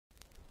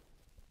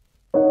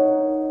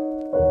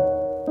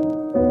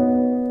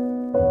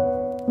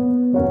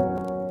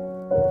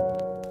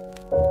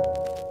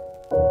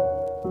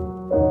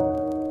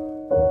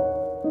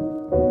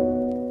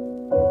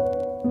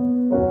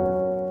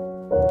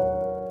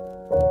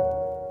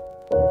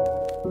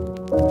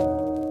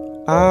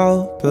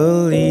I'll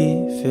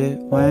believe it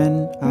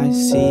when I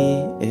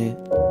see it.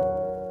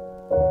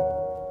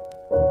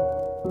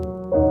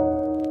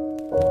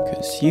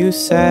 'Cause you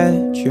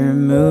said you're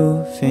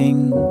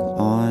moving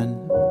on.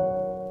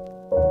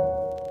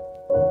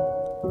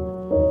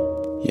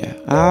 Yeah,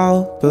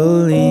 I'll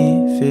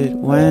believe it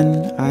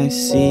when I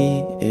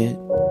see it.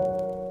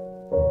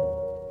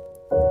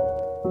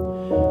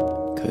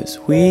 'Cause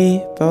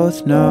we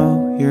both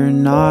know you're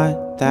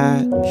not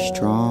that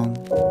strong.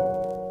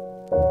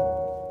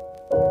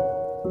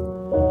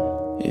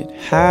 It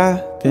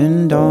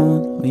happened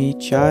only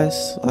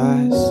just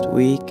last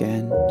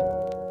weekend,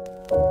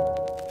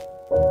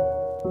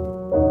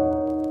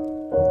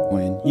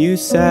 when you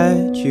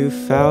said you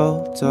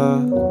felt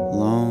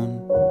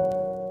alone.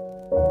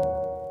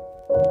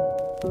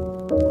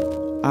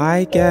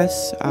 I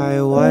guess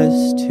I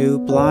was too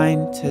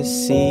blind to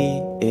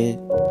see it,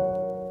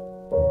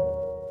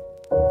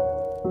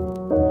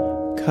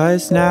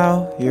 'cause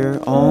now you're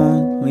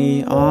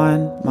only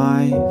on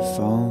my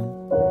phone.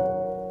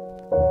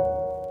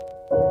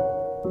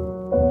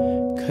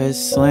 'Cause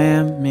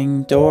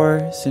slamming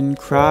doors and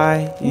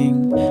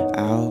crying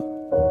out,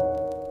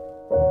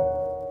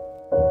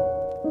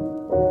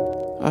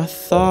 I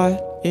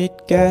thought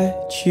it'd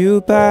get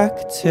you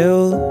back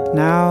till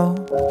now.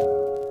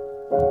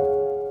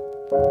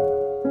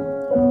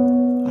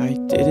 I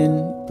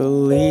didn't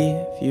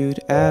believe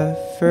you'd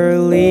ever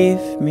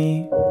leave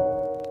me.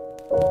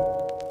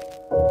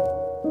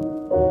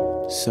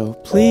 So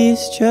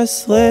please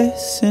just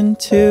listen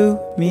to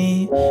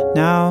me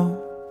now.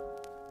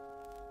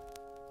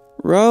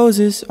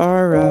 Roses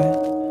are red,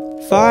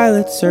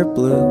 violets are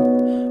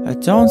blue. I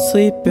don't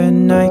sleep at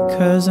night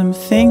 'cause I'm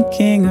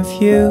thinking of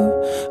you.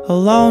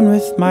 Alone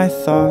with my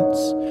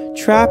thoughts,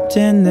 trapped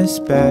in this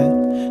bed.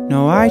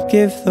 No, I'd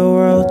give the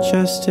world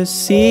just to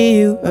see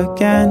you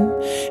again.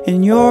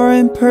 And your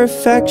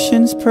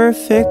imperfections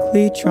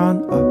perfectly drawn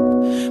up.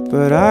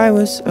 But I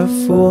was a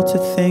fool to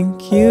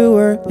think you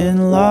were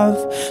in love.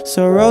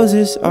 So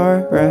roses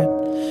are red,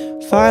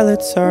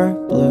 violets are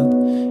blue.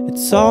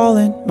 It's all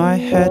in my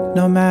head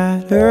no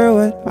matter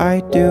what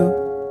I do.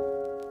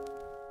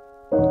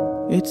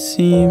 It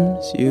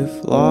seems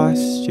you've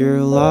lost your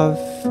love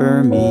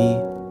for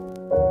me.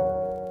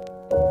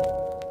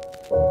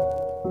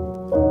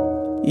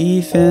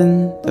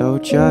 Even though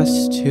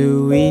just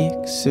 2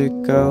 weeks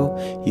ago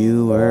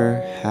you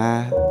were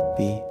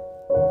happy.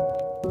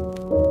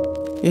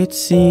 It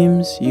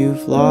seems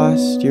you've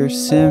lost your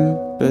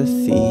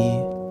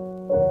sympathy.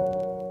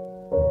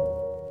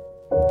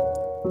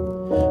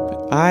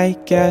 But I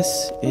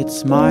guess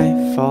it's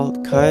my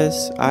fault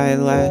 'cause I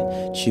let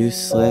you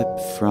slip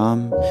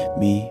from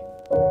me.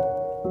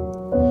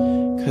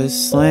 'Cause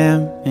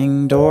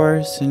slamming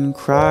doors and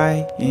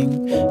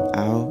crying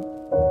out,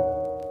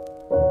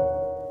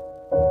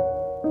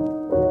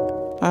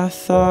 I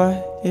thought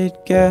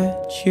it'd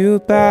get you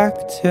back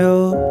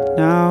till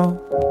now.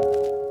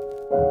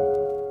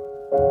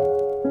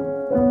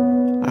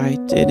 I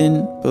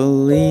didn't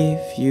believe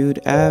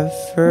you'd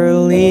ever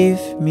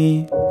leave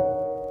me.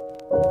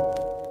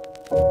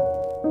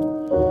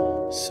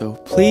 So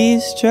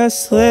please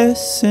just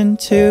listen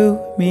to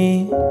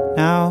me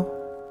now.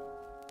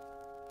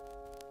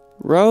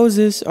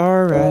 Roses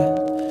are red,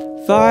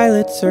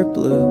 violets are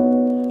blue.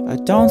 I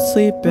don't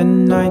sleep at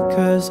night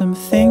 'cause I'm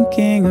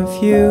thinking of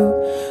you.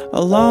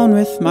 Alone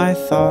with my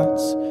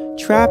thoughts,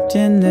 trapped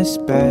in this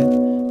bed.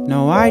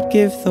 No, I'd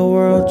give the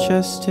world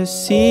just to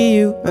see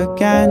you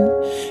again.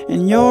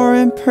 And your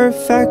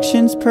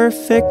imperfections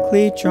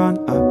perfectly drawn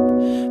up.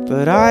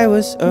 But I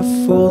was a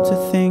fool to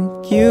think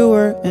you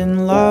were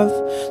in love.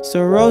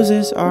 So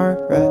roses are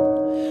red,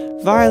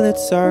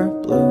 violets are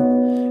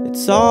blue.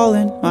 It's all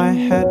in my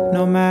head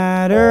no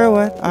matter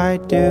what I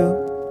do.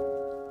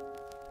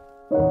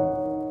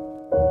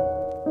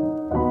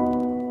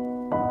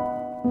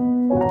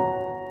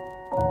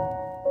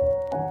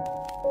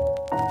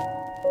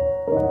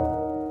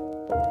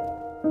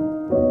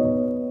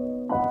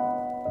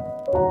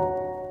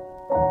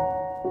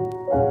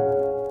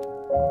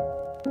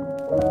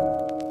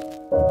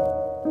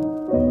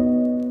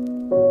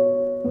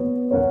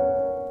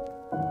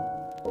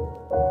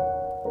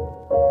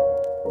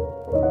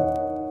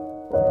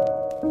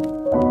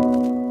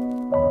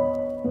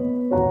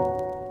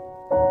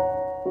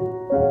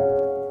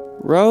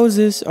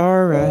 Roses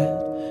are red,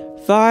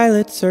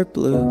 violets are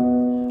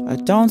blue. I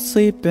don't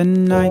sleep at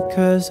night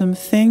 'cause I'm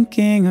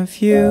thinking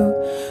of you.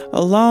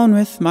 Alone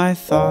with my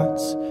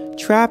thoughts,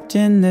 trapped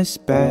in this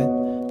bed.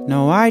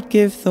 No, I'd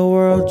give the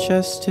world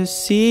just to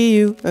see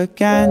you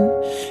again.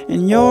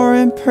 And your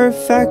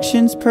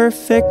imperfections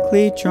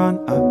perfectly drawn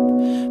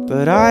up.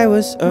 But I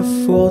was a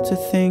fool to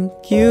think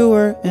you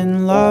were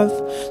in love.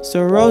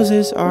 So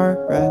roses are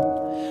red,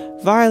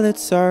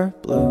 violets are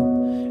blue.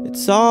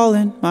 It's all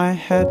in my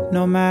head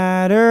no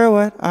matter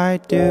what I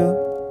do.